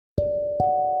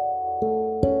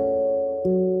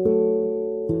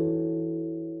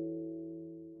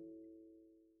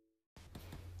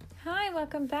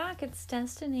welcome back. It's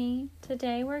Destiny.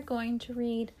 Today we're going to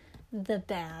read The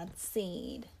Bad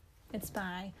Seed. It's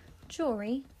by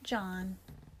Jory John.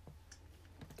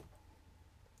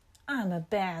 I'm a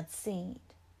bad seed.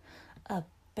 A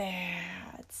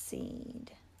bad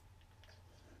seed.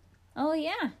 Oh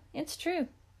yeah, it's true.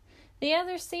 The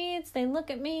other seeds, they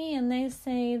look at me and they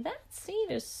say, that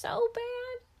seed is so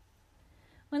bad.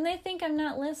 When they think I'm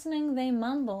not listening, they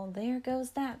mumble, there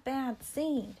goes that bad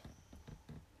seed.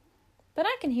 But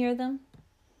I can hear them.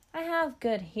 I have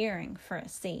good hearing for a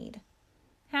seed.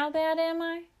 How bad am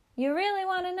I? You really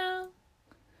want to know?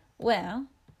 Well,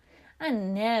 I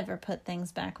never put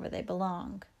things back where they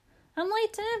belong. I'm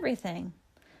late to everything.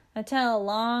 I tell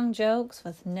long jokes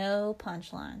with no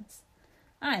punchlines.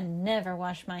 I never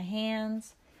wash my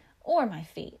hands or my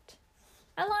feet.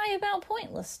 I lie about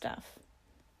pointless stuff.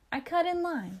 I cut in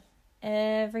line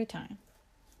every time.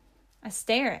 I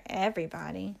stare at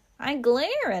everybody. I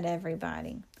glare at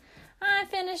everybody. I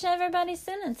finish everybody's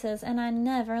sentences and I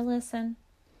never listen.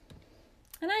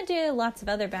 And I do lots of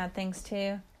other bad things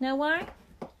too. Know why?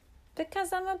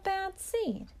 Because I'm a bad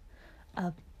seed.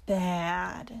 A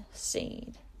bad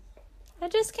seed. I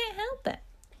just can't help it.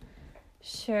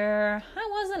 Sure, I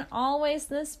wasn't always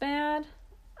this bad.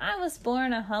 I was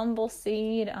born a humble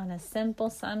seed on a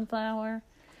simple sunflower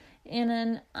in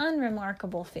an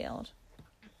unremarkable field.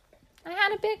 I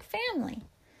had a big family.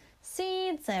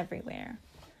 Seeds everywhere.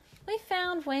 We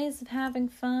found ways of having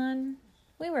fun.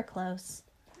 We were close.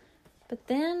 But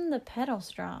then the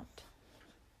petals dropped.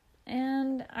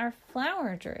 And our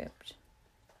flower drooped.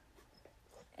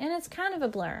 And it's kind of a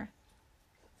blur.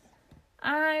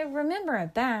 I remember a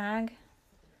bag.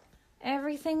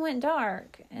 Everything went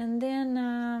dark. And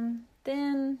then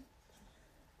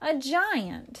a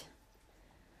giant.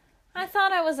 I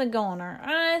thought I was a goner.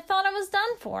 I thought I was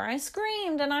done for. I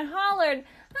screamed and I hollered,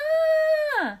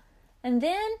 ah! And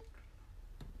then,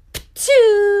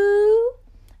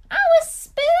 I was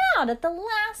spit out at the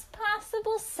last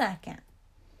possible second.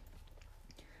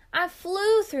 I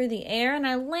flew through the air and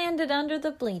I landed under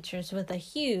the bleachers with a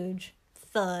huge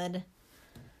thud.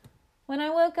 When I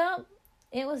woke up,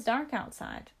 it was dark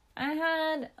outside. I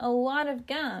had a wad of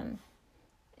gum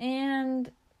and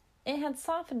it had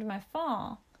softened my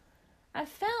fall. I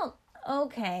felt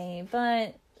okay,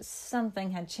 but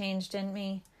something had changed in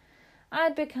me.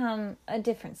 I'd become a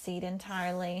different seed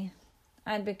entirely.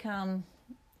 I'd become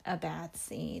a bad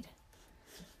seed.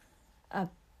 A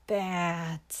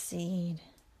bad seed.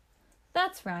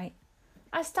 That's right.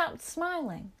 I stopped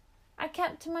smiling. I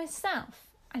kept to myself.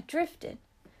 I drifted.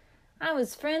 I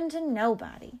was friend to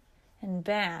nobody and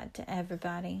bad to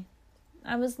everybody.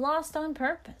 I was lost on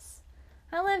purpose.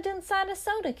 I lived inside a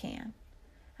soda can.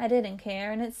 I didn't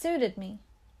care, and it suited me.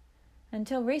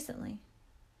 Until recently.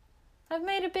 I've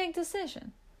made a big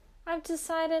decision. I've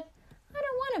decided I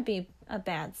don't want to be a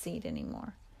bad seed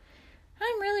anymore.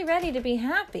 I'm really ready to be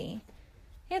happy.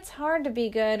 It's hard to be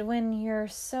good when you're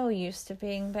so used to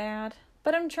being bad.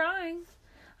 But I'm trying.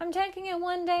 I'm taking it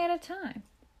one day at a time.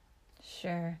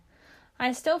 Sure,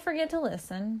 I still forget to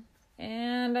listen.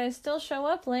 And I still show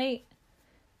up late.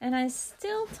 And I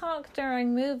still talk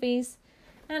during movies.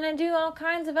 And I do all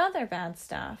kinds of other bad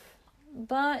stuff.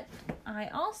 But I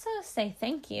also say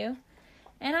thank you.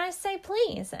 And I say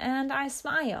please. And I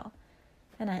smile.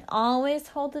 And I always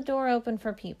hold the door open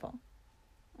for people.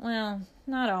 Well,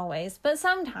 not always, but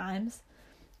sometimes.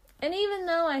 And even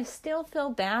though I still feel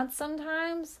bad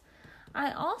sometimes,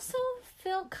 I also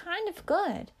feel kind of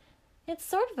good. It's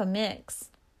sort of a mix.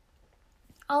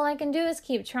 All I can do is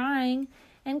keep trying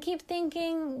and keep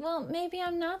thinking, well, maybe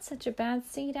I'm not such a bad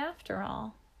seed after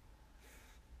all.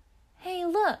 Hey,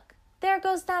 look, there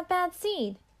goes that bad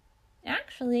seed.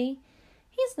 Actually,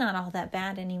 he's not all that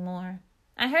bad anymore.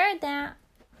 I heard that.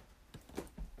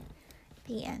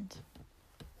 The end.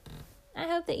 I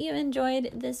hope that you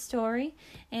enjoyed this story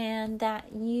and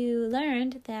that you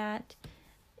learned that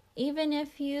even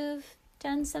if you've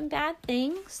done some bad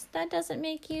things, that doesn't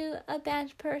make you a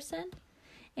bad person,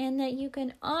 and that you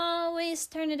can always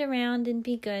turn it around and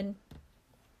be good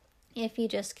if you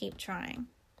just keep trying.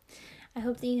 I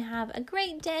hope that you have a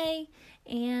great day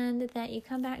and that you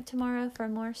come back tomorrow for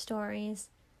more stories.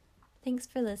 Thanks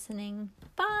for listening.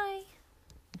 Bye.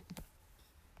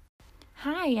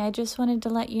 Hi, I just wanted to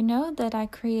let you know that I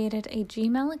created a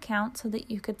Gmail account so that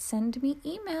you could send me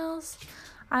emails.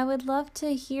 I would love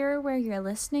to hear where you're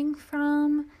listening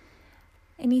from.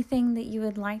 Anything that you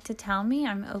would like to tell me,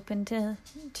 I'm open to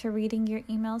reading your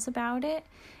emails about it.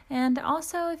 And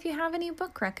also, if you have any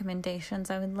book recommendations,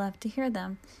 I would love to hear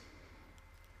them.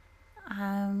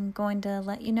 I'm going to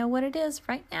let you know what it is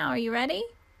right now. Are you ready?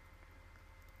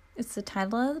 It's the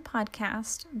title of the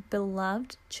podcast,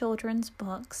 Beloved Children's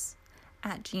Books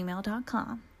at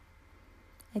gmail.com.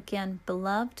 Again,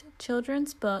 Beloved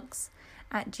Children's Books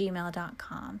at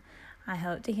gmail.com. I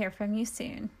hope to hear from you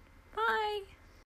soon.